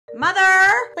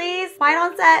Mother, please, quiet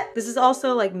on set. This is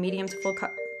also like medium to full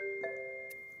cut.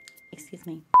 Excuse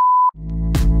me.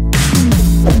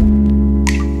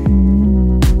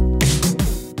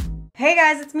 Hey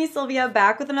guys, it's me Sylvia,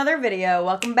 back with another video.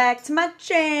 Welcome back to my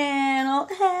channel.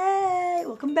 Hey,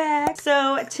 welcome back.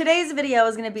 So today's video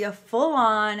is gonna be a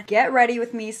full-on get ready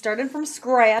with me, starting from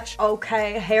scratch.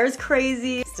 Okay, hair's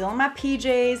crazy, still in my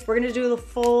PJs. We're gonna do the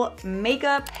full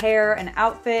makeup, hair, and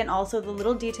outfit, and also the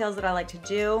little details that I like to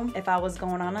do if I was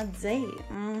going on a date.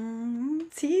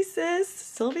 Tea sis,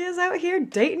 Sylvia's out here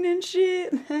dating and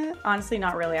shit. Honestly,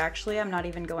 not really actually. I'm not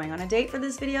even going on a date for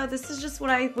this video. This is just what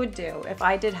I would do if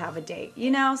I did have a date, you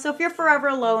know? So if you're forever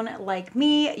alone like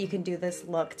me, you can do this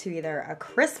look to either a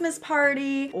Christmas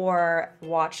party or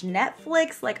watch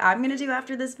Netflix like I'm gonna do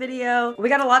after this video. We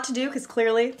got a lot to do because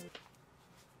clearly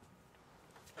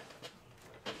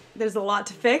there's a lot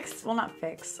to fix. Well, not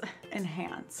fix,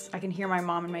 enhance. I can hear my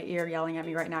mom in my ear yelling at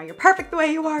me right now. You're perfect the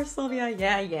way you are, Sylvia.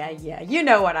 Yeah. You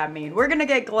know what I mean. We're gonna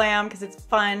get glam because it's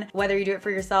fun, whether you do it for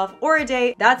yourself or a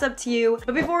date, that's up to you.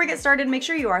 But before we get started, make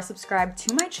sure you are subscribed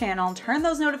to my channel. Turn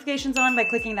those notifications on by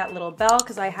clicking that little bell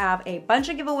because I have a bunch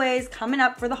of giveaways coming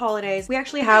up for the holidays. We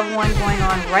actually have one going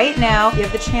on right now. You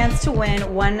have the chance to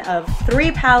win one of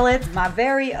 3 palettes, my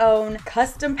very own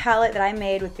custom palette that I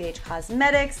made with BH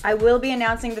Cosmetics. I will be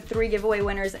announcing the 3 giveaway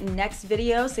winners next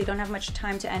video, so you don't have much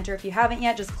time to enter. If you haven't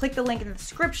yet, just click the link in the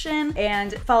description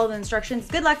and follow the instructions.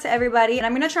 Good luck to everybody, and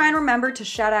I'm gonna try and remember to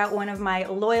shout out one of my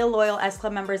loyal S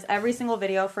Club members every single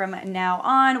video from now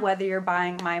on. Whether you're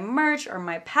buying my merch or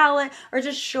my palette or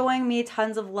just showing me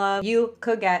tons of love, you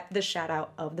could get the shout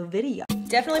out of the video.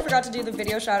 Definitely forgot to do the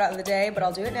video shout out of the day, but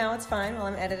I'll do it now, it's fine, while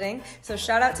I'm editing. So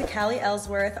shout out to Callie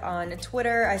Ellsworth on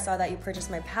Twitter. I saw that you purchased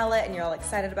my palette and you're all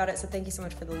excited about it, so thank you so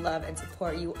much for the love and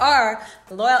support. You are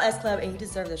the loyal S Club and you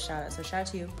deserve this shout out, so shout out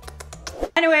to you.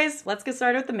 Anyways, let's get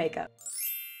started with the makeup.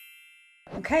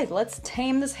 Okay, let's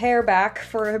tame this hair back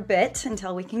for a bit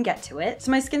until we can get to it.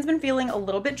 So my skin's been feeling a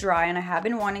little bit dry and I have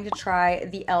been wanting to try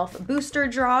the E.L.F. booster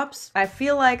drops. I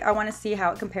feel like I want to see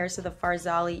how it compares to the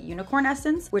Farzali unicorn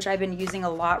essence, which I've been using a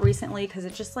lot recently because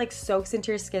it just like soaks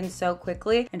into your skin so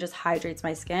quickly and just hydrates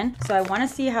my skin. So I want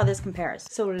to see how this compares.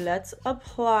 So let's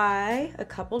apply a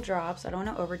couple drops. I don't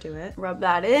want to overdo it. Rub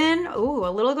that in. Ooh,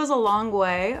 a little goes a long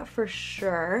way for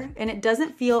sure. And it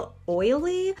doesn't feel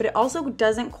oily, but it also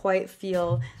doesn't quite feel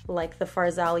like the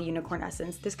Farzali unicorn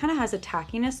essence. This kind of has a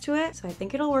tackiness to it, so I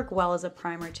think it'll work well as a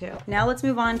primer too. Now let's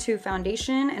move on to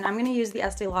foundation, and I'm gonna use the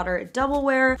Estée Lauder Double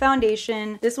Wear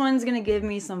foundation. This one's gonna give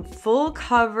me some full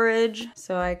coverage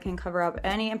so I can cover up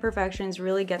any imperfections,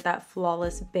 really get that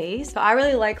flawless base. So I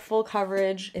really like full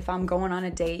coverage if I'm going on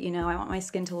a date, you know, I want my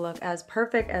skin to look as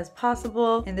perfect as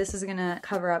possible, and this is gonna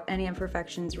cover up any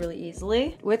imperfections really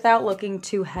easily without looking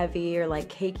too heavy or like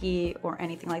cakey or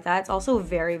anything like that. It's also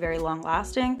very long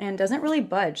lasting and doesn't really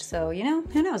budge, so you know,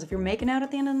 who knows, if you're making out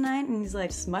at the end of the night and he's like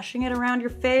smushing it around your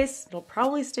face, it'll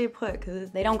probably stay put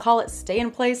because they don't call it stay in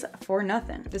place for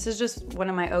nothing. This is just one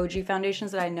of my OG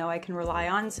foundations that I know I can rely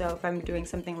on, so if I'm doing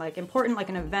something like important like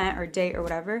an event or date or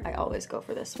whatever, I always go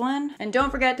for this one. And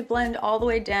don't forget to blend all the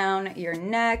way down your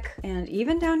neck and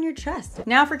even down your chest.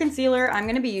 Now for concealer, I'm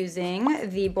gonna be using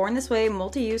the Born This Way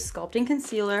multi-use sculpting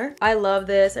concealer. I love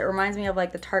this. It reminds me of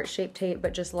like the Tarte Shape Tape,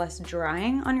 but just less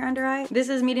drying on your under eye. This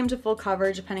is medium to full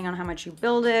coverage depending on how much you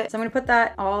build it. So I'm gonna put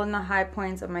that all in the high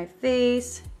points of my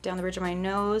face, down the ridge of my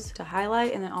nose to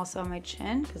highlight, and then also on my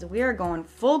chin because we are going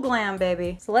full glam,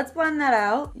 baby. So let's blend that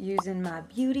out using my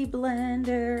beauty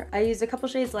blender. I used a couple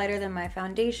shades lighter than my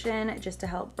foundation just to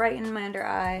help brighten my under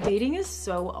eye. Dating is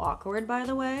so awkward, by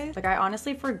the way. Like I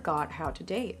honestly forgot how to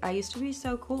date. I used to be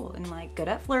so cool and like good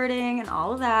at flirting and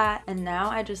all of that, and now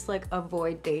I just like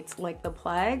avoid dates like the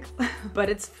plague. But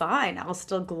it's fine, I'll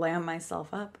still glam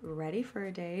myself up ready for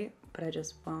a date, but I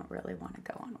just won't really want to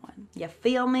go on one. You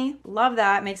feel me? Love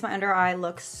that. Makes my under eye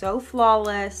look so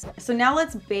flawless. So now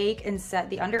let's bake and set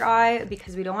the under eye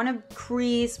because we don't want to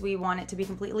crease. We want it to be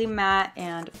completely matte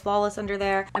and flawless under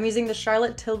there. I'm using the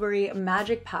Charlotte Tilbury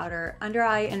Magic Powder under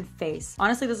eye and face.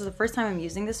 Honestly, this is the first time I'm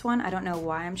using this one. I don't know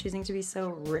why I'm choosing to be so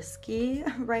risky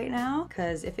right now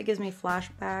because if it gives me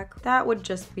flashback, that would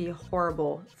just be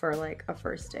horrible for like a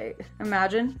first date.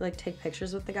 Imagine like take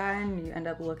pictures with the guy and you end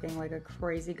up looking like a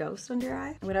crazy ghost. most under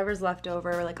eye. Whatever's left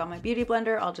over, like on my beauty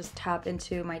blender, I'll just tap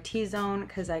into my T-zone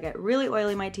because I get really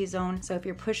oily my T-zone. So if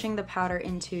you're pushing the powder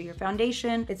into your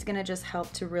foundation, it's gonna just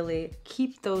help to really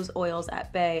keep those oils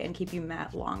at bay and keep you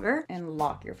matte longer and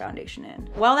lock your foundation in.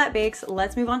 While that bakes,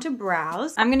 let's move on to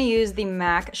brows. I'm gonna use the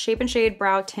MAC Shape and Shade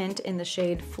Brow Tint in the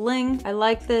shade Fling. I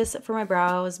like this for my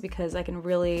brows because I can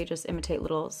really just imitate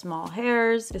little small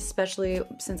hairs, especially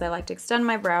since I like to extend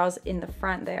my brows in the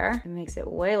front there. It makes it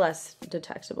way less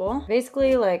detectable.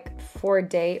 Basically, like for a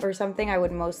date or something, I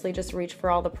would mostly just reach for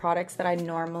all the products that I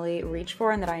normally reach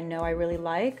for and that I know I really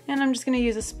like. And I'm just gonna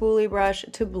use a spoolie brush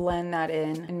to blend that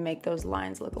in and make those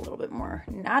lines look a little bit more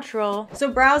natural. So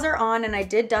brows are on and I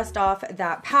did dust off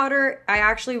that powder. I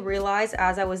actually realized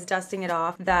as I was dusting it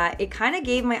off that it kind of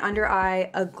gave my under eye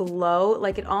a glow.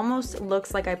 Like it almost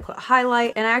looks like I put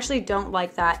highlight, and I actually don't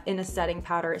like that in a setting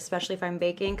powder, especially if I'm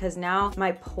baking, because now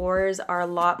my pores are a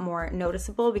lot more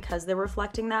noticeable because they're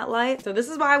reflecting that light. So this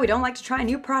is why we don't like to try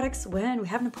new products when we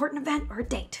have an important event or a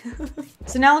date.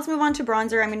 So now let's move on to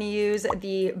bronzer. I'm going to use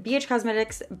the BH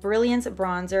Cosmetics Brilliance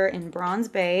Bronzer in Bronze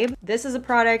Babe. This is a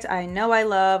product I know I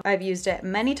love. I've used it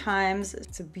many times.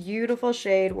 It's a beautiful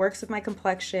shade, works with my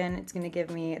complexion. It's going to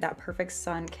give me that perfect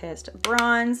sun-kissed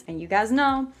bronze. And you guys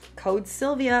know, code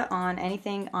Sylvia on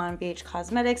anything on BH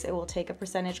Cosmetics, it will take a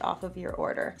percentage off of your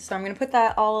order. So I'm going to put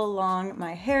that all along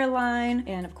my hairline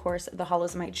and of course the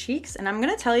hollows of my cheeks. And I'm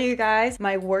going to tell you guys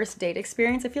my worst date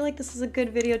experience. I feel like this is a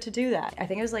good video to do that. I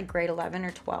think it was like grade 11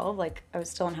 or 12, like I was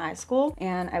still in high school,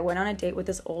 and I went on a date with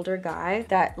this older guy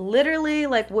that literally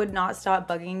like would not stop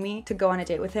bugging me to go on a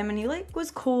date with him. And he like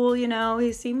was cool, you know,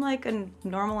 he seemed like a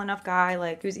normal enough guy,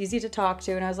 like he was easy to talk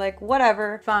to, and I was like,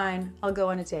 whatever, fine, I'll go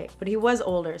on a date. But he was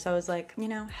older, so I was like, you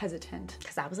know, hesitant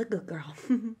because I was a good girl.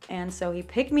 And so he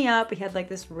picked me up. He had like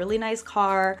this really nice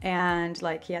car and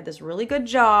like he had this really good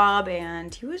job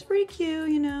and he was pretty cute,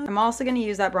 you know. I'm also gonna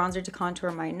use that bronzer to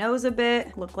contour my nose a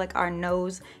bit. Look like our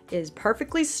nose is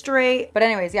perfectly straight. But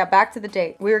anyways, yeah, back to the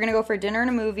date. We were gonna go for dinner and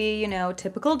a movie, you know,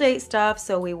 typical date stuff.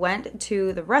 So we went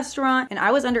to the restaurant and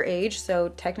I was underage, so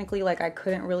technically like I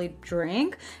couldn't really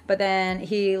drink. But then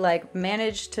he like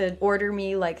managed to order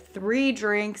me like 3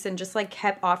 drinks and just like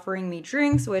kept offering me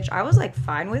drinks, which I was like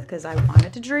fine with because I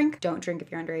wanted to drink. Don't drink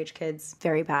if you're underage, kids.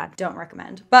 Very bad. Don't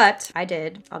recommend. But I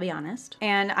did, I'll be honest.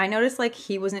 And I noticed like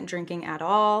he wasn't drinking at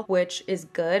all, which is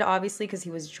good obviously because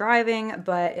he was driving,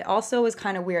 but it also was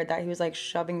kind of weird that he was like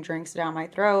shoving drinks down my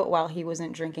throat while he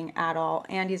wasn't drinking at all,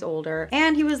 and he's older.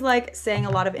 And he was like saying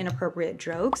a lot of inappropriate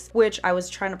jokes, which I was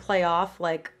trying to play off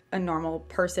like a normal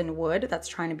person would that's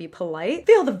trying to be polite.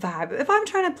 Feel the vibe. If I'm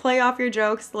trying to play off your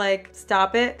jokes, like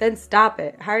stop it, then stop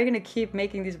it. How are you gonna keep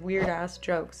making these weird ass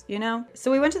jokes, you know?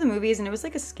 So we went to the movies and it was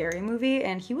like a scary movie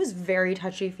and he was very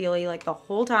touchy-feely like the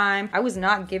whole time. I was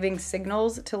not giving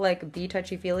signals to like be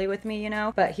touchy-feely with me, you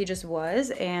know, but he just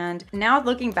was. And now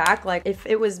looking back, like if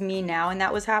it was me now and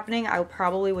that was happening, I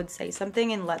probably would say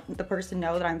something and let the person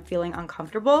know that I'm feeling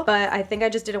uncomfortable. But I think I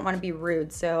just didn't want to be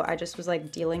rude. So I just was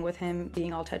like dealing with him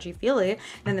being all touchy-feely.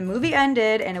 Then the movie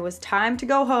ended and it was time to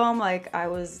go home. Like I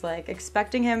was like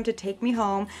expecting him to take me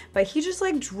home, but he just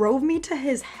like drove me to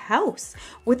his house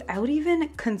without even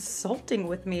consulting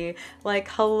with me. Like,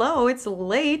 hello, it's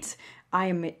late.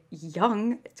 I'm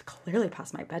young. It's clearly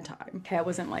past my bedtime. Okay, I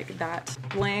wasn't like that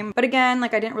lame. But again,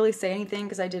 like I didn't really say anything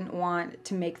because I didn't want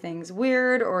to make things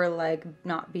weird or like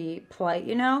not be polite,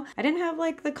 you know? I didn't have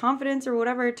like the confidence or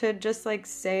whatever to just like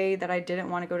say that I didn't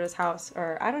want to go to his house,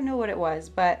 or I don't know what it was.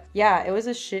 But yeah, it was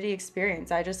a shitty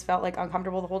experience. I just felt like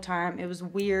uncomfortable the whole time. It was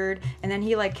weird. And then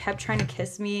he like kept trying to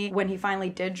kiss me when he finally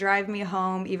did drive me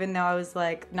home, even though I was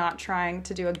like not trying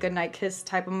to do a goodnight kiss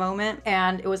type of moment.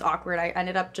 And it was awkward. I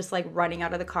ended up just like running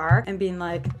out of the car and being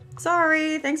like,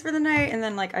 sorry, thanks for the night. And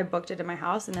then like I booked it in my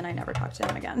house and then I never talked to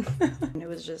him again. And it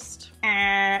was just,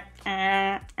 no,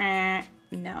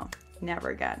 never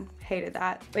again. Hated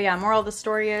that. But yeah, moral of the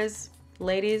story is,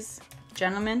 ladies,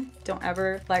 gentlemen, don't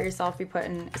ever let yourself be put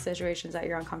in situations that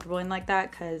you're uncomfortable in like that,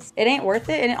 because it ain't worth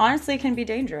it and it honestly can be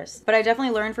dangerous. But I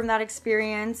definitely learned from that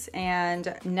experience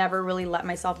and never really let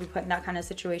myself be put in that kind of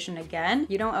situation again.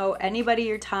 You don't owe anybody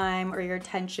your time or your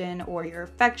attention or your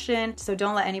affection, so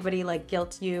don't let anybody like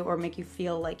guilt you or make you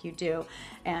feel like you do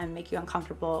and make you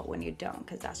uncomfortable when you don't,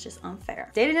 because that's just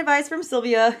unfair. Dating advice from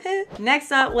Sylvia.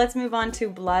 Next up, let's move on to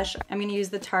blush. I'm gonna use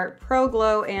the Tarte Pro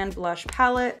Glow and Blush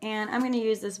palette, and I'm gonna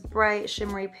use this bright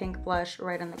shimmery pink blush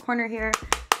right on the corner here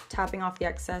tapping off the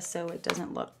excess so it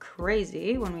doesn't look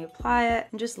crazy when we apply it,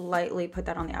 and just lightly put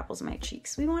that on the apples of my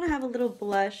cheeks. We want to have a little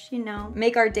blush, you know,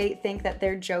 make our date think that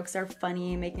their jokes are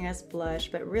funny, making us blush,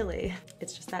 but really,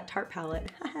 it's just that Tarte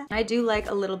palette. I do like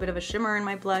a little bit of a shimmer in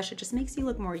my blush. It just makes you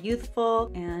look more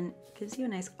youthful and gives you a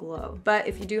nice glow. But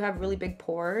if you do have really big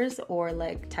pores or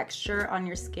like texture on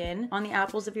your skin, on the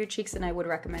apples of your cheeks, then I would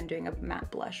recommend doing a matte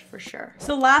blush for sure.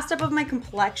 So last step of my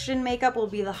complexion makeup will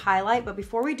be the highlight, but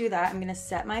before we do that, I'm gonna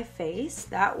set my face.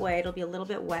 That way it'll be a little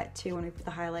bit wet too when we put the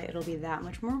highlight. It'll be that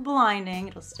much more blinding.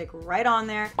 It'll stick right on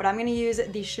there. But I'm gonna use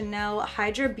the Chanel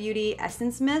Hydra Beauty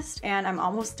Essence Mist, and I'm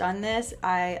almost done this.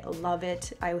 I love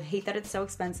it. I hate that it's so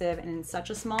expensive and in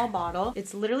such a small bottle.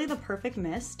 It's literally the perfect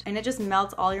mist, and it just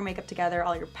melts all your makeup together,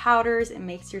 all your powders. It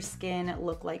makes your skin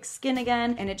look like skin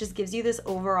again, and it just gives you this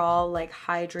overall like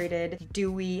hydrated,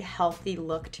 dewy, healthy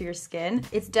look to your skin.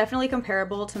 It's definitely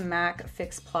comparable to MAC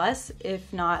Fix Plus,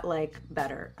 if not like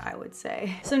better, I would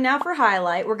say. So now for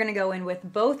highlight, we're gonna go in with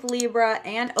both Libra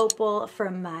and Opal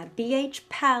from my BH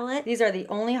palette. These are the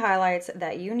only highlights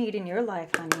that you need in your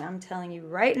life, honey. I'm telling you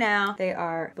right now, they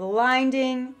are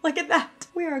blinding. Look at that.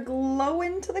 We are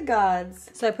glowing to the gods.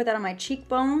 So I put that on my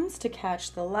cheekbones to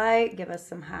catch the light, give us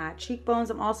some high cheekbones.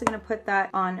 I'm also gonna put that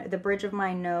on the bridge of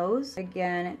my nose,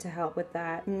 again, to help with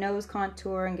that nose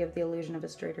contour and give the illusion of a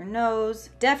straighter nose.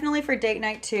 Definitely for date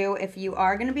night too, if you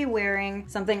are gonna be wearing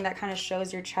something that kind of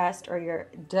shows your chest or your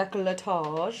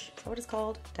décolletage, is that what it's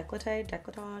called?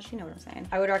 Décolletage, you know what I'm saying.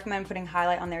 I would recommend putting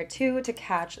highlight on there too to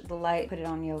catch the light. Put it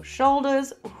on your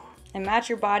shoulders. Ooh, and match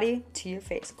your body to your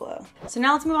face glow. So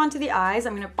now let's move on to the eyes.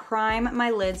 I'm gonna prime my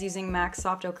lids using MAC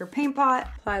Soft Ochre Paint Pot.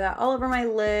 Apply that all over my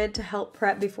lid to help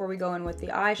prep before we go in with the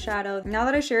eyeshadow. Now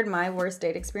that I shared my worst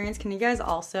date experience, can you guys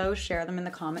also share them in the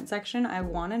comment section? I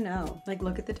wanna know. Like,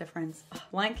 look at the difference. Ugh,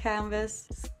 blank canvas,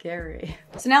 scary.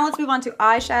 So now let's move on to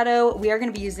eyeshadow. We are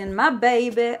gonna be using my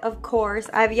baby, of course.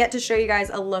 I have yet to show you guys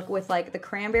a look with like the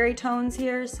cranberry tones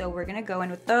here, so we're gonna go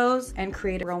in with those and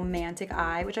create a romantic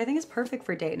eye, which I think is perfect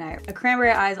for date night. A cranberry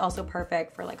eye is also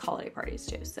perfect for like holiday parties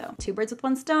too. So 2 birds with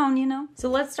 1 stone, you know? So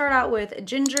let's start out with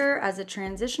Ginger as a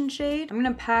transition shade. I'm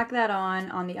gonna pack that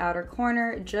on the outer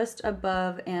corner, just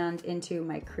above and into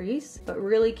my crease, but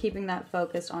really keeping that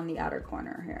focused on the outer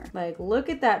corner here. Like, look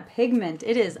at that pigment.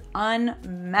 It is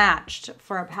unmatched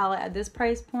for a palette at this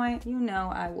price point. You know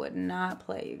I would not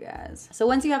play, you guys. So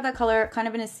once you have that color kind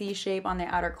of in a C shape on the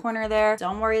outer corner there,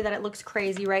 don't worry that it looks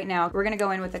crazy right now. We're gonna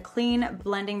go in with a clean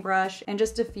blending brush and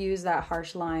just diffuse that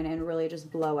harsh line and really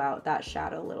just blow out that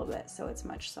shadow a little bit so it's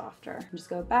much softer. And just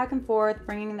go back and forth,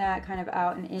 bringing that kind of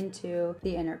out and into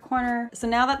the inner corner. So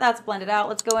now that that's blended out,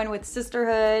 let's go in with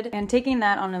Sisterhood, and taking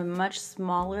that on a much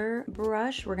smaller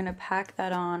brush, we're gonna pack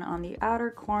that on the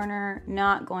outer corner,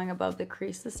 not going above the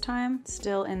crease this time,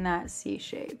 still in that C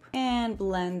shape, and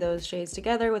blend those shades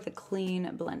together with a clean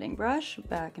blending brush,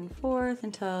 back and forth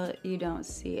until you don't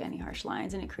see any harsh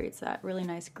lines, and it creates that really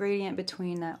nice gradient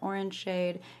between that orange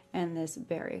shade and this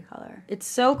berry color. It's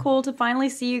so cool to finally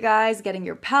see you guys getting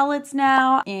your palettes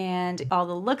now and all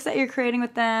the looks that you're creating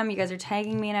with them. You guys are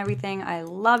tagging me and everything. I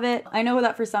love it. I know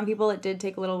that for some people it did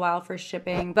take a little while for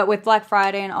shipping, but with Black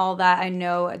Friday and all that, I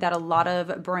know that a lot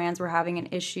of brands were having an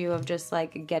issue of just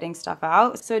like getting stuff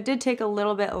out. So it did take a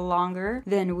little bit longer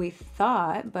than we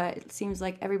thought, but it seems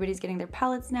like everybody's getting their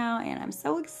palettes now and I'm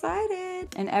so excited.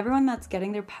 And everyone that's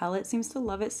getting their palette seems to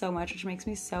love it so much, which makes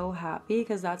me so happy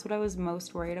because that's what I was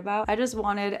most worried about. I just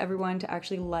wanted everyone to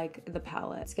actually like the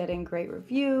palette. It's getting great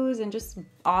reviews and just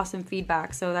awesome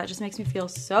feedback, so that just makes me feel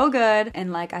so good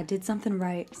and like I did something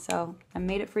right. So I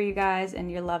made it for you guys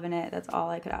and you're loving it. That's all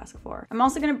I could ask for. I'm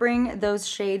also gonna bring those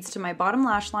shades to my bottom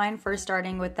lash line, first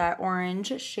starting with that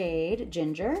orange shade,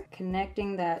 Ginger,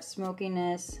 connecting that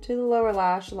smokiness to the lower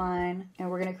lash line, and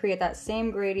we're gonna create that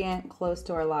same gradient close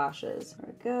to our lashes.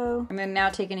 There we go. I'm now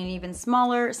taking an even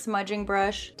smaller smudging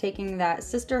brush, taking that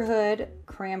Sisterhood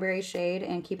cranberry shade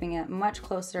and keeping it much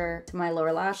closer to my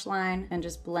lower lash line and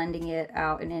just blending it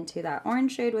out and into that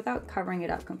orange shade without covering it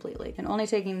up completely, and only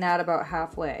taking that about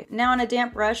halfway. Now on a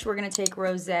damp brush, we're gonna take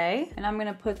Rosé, and I'm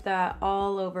gonna put that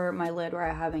all over my lid where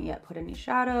I haven't yet put any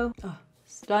shadow. Oh,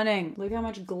 stunning. Look how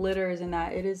much glitter is in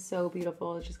that. It is so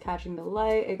beautiful. It's just catching the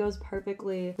light. It goes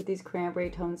perfectly with these cranberry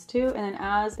tones too. And then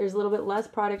as there's a little bit less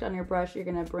product on your brush, you're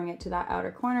gonna bring it to that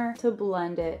outer corner to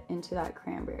blend it into that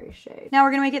cranberry shade. Now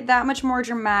we're gonna make it that much more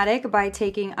dramatic by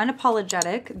taking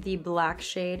Unapologetic, the black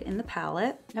shade in the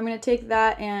palette. I'm gonna take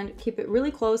that and keep it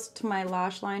really close to my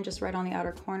lash line, just right on the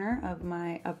outer corner of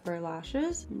my upper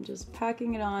lashes. I'm just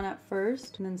packing it on at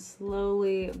first and then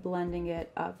slowly blending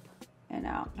it up and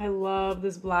out. I love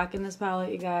this black in this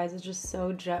palette, you guys. It's just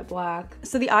so jet black.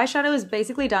 So the eyeshadow is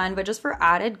basically done, but just for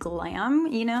added glam,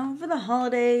 you know, for the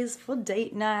holidays, for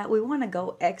date night, we want to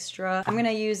go extra. I'm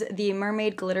gonna use the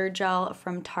Mermaid Glitter Gel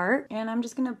from Tarte, and I'm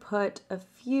just gonna put a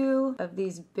few of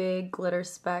these big glitter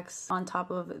specks on top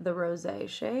of the rosé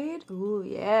shade. Ooh,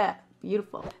 yeah.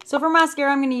 Beautiful. So for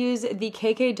mascara, I'm going to use the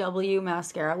KKW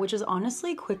mascara, which is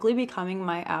honestly quickly becoming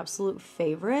my absolute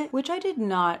favorite, which I did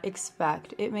not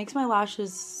expect. It makes my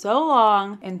lashes so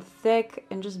long and thick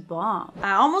and just bomb.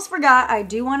 I almost forgot, I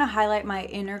do want to highlight my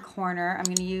inner corner. I'm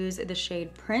going to use the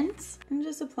shade Prince. I'm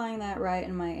just applying that right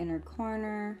in my inner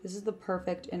corner. This is the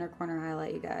perfect inner corner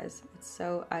highlight, you guys. It's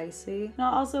so icy. And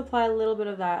I'll also apply a little bit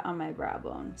of that on my brow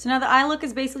bone. So now the eye look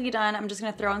is basically done. I'm just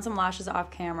going to throw in some lashes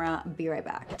off camera. Be right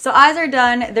back. So eyes are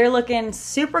done. They're looking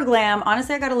super glam.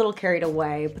 Honestly, I got a little carried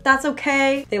away, but that's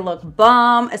okay. They look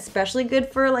bomb, especially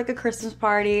good for like a Christmas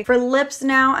party. For lips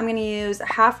now, I'm gonna use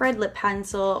half red lip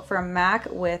pencil from MAC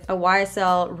with a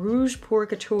YSL Rouge Pour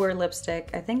Couture lipstick,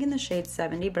 I think in the shade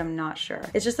 70, but I'm not sure.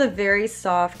 It's just a very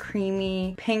soft,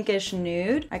 creamy, pinkish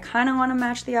nude. I kind of want to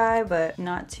match the eye, but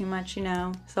not too much, you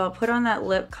know. So I'll put on that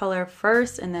lip color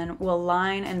first, and then we'll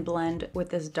line and blend with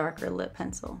this darker lip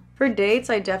pencil. For dates,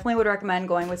 I definitely would recommend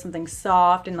going with something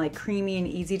soft and like creamy and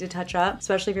easy to touch up,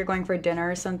 especially if you're going for dinner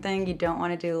or something. You don't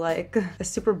want to do like a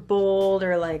super bold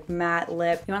or like matte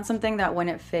lip. You want something that when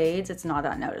it fades, it's not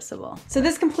that noticeable. So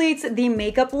this completes the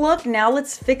makeup look. Now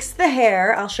let's fix the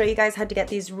hair. I'll show you guys how to get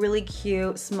these really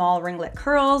cute small ringlet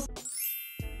curls.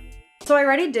 So I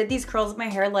already did these curls with my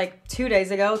hair like 2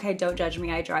 days ago. Okay, don't judge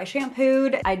me, I dry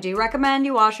shampooed. I do recommend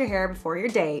you wash your hair before your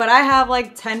date, but I have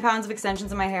like 10 pounds of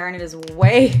extensions in my hair and it is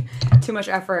way too much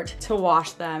effort to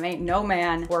wash them. Ain't no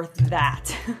man worth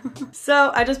that.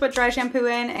 So I just put dry shampoo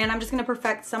in, and I'm just gonna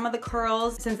perfect some of the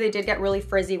curls since they did get really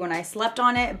frizzy when I slept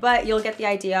on it, but you'll get the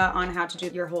idea on how to do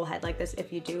your whole head like this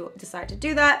if you do decide to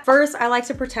do that. First, I like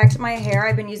to protect my hair.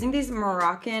 I've been using these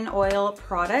Moroccan oil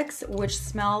products, which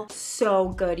smell so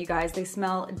good, you guys. They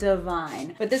smell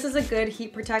divine. But this is a good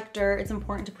heat protector. It's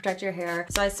important to protect your hair.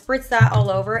 So I spritz that all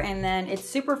over, and then it's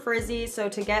super frizzy. So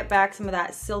to get back some of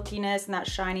that silkiness and that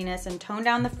shininess and tone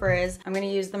down the frizz, I'm gonna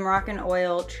use the Moroccan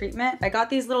oil treatment. I got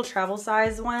these little travel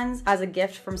size ones as a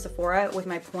gift from Sephora with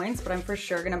my points, but I'm for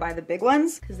sure gonna buy the big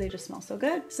ones because they just smell so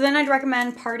good. So then I'd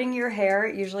recommend parting your hair.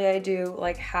 Usually I do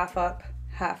like half up,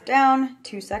 half down,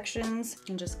 2 sections,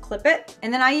 and just clip it.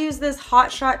 And then I use this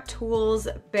Hot Shot Tools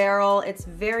barrel. It's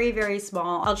very, very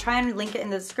small. I'll try and link it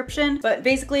in the description, but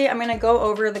basically I'm gonna go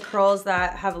over the curls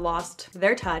that have lost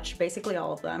their touch, basically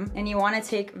all of them. And you wanna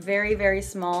take very, very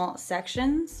small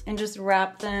sections and just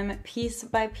wrap them piece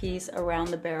by piece around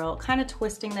the barrel, kind of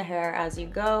twisting the hair as you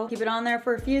go. Keep it on there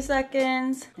for a few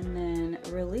seconds and then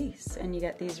release. And you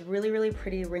get these really, really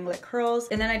pretty ringlet curls.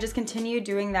 And then I just continue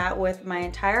doing that with my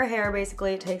entire hair,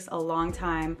 basically. It takes a long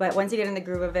time, but once you get in the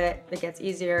groove of it, it gets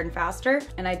easier and faster.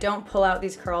 And I don't pull out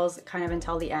these curls kind of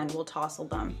until the end. We'll tousle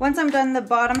them. Once I'm done the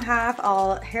bottom half,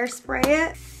 I'll hairspray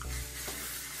it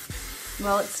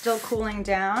while it's still cooling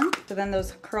down. So then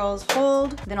those curls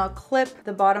hold. Then I'll clip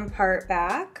the bottom part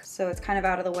back so it's kind of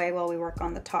out of the way while we work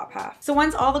on the top half. So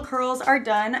once all the curls are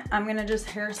done, I'm gonna just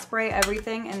hairspray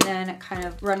everything and then kind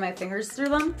of run my fingers through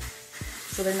them,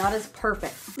 so they're not as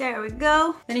perfect. There we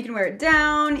go. Then you can wear it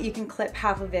down. You can clip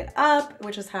half of it up,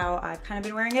 which is how I've kind of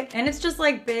been wearing it. And it's just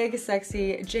like big,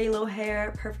 sexy J-Lo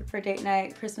hair, perfect for date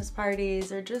night, Christmas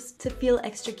parties, or just to feel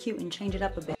extra cute and change it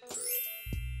up a bit.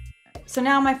 So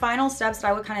now my final steps that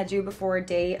I would kind of do before a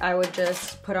date, I would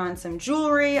just put on some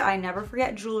jewelry. I never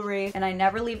forget jewelry, and I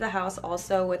never leave the house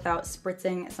also without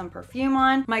spritzing some perfume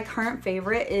on. My current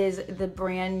favorite is the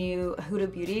brand new Huda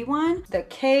Beauty one, the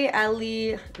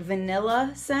K.L.E.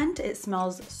 vanilla scent. It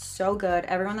smells so good.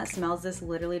 Everyone that smells this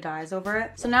literally dies over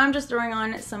it. So now I'm just throwing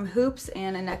on some hoops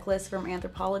and a necklace from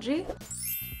Anthropologie.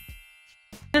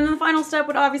 And then the final step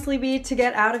would obviously be to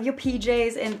get out of your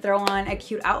PJs and throw on a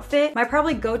cute outfit. My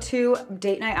probably go-to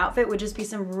date night outfit would just be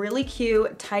some really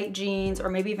cute tight jeans or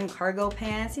maybe even cargo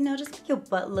pants, you know, just make your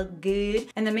butt look good.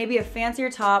 And then maybe a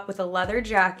fancier top with a leather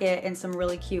jacket and some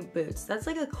really cute boots. That's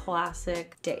like a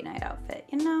classic date night outfit,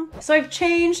 you know? So I've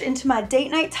changed into my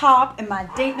date night top and my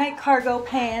date night cargo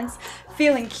pants,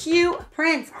 feeling cute.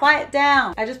 Prince, quiet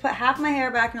down. I just put half my hair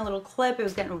back in a little clip. It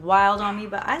was getting wild on me,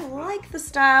 but I like the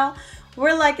style.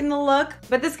 We're liking the look,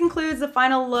 but this concludes the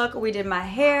final look. We did my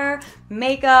hair,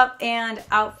 makeup, and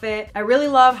outfit. I really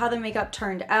love how the makeup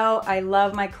turned out. I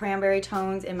love my cranberry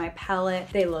tones in my palette.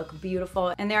 They look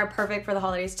beautiful, and they are perfect for the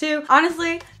holidays too.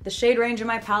 Honestly, the shade range in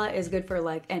my palette is good for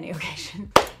like any occasion.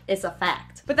 It's a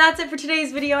fact. left. But that's it for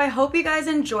today's video. I hope you guys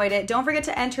enjoyed it. Don't forget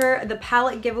to enter the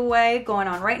palette giveaway going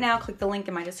on right now. Click the link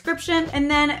in my description and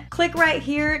then click right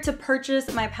here to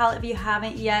purchase my palette if you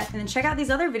haven't yet. And then check out these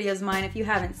other videos of mine if you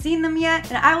haven't seen them yet.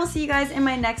 And I will see you guys in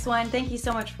my next one. Thank you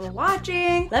so much for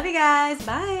watching. Love you guys.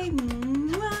 Bye.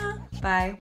 Mwah. Bye.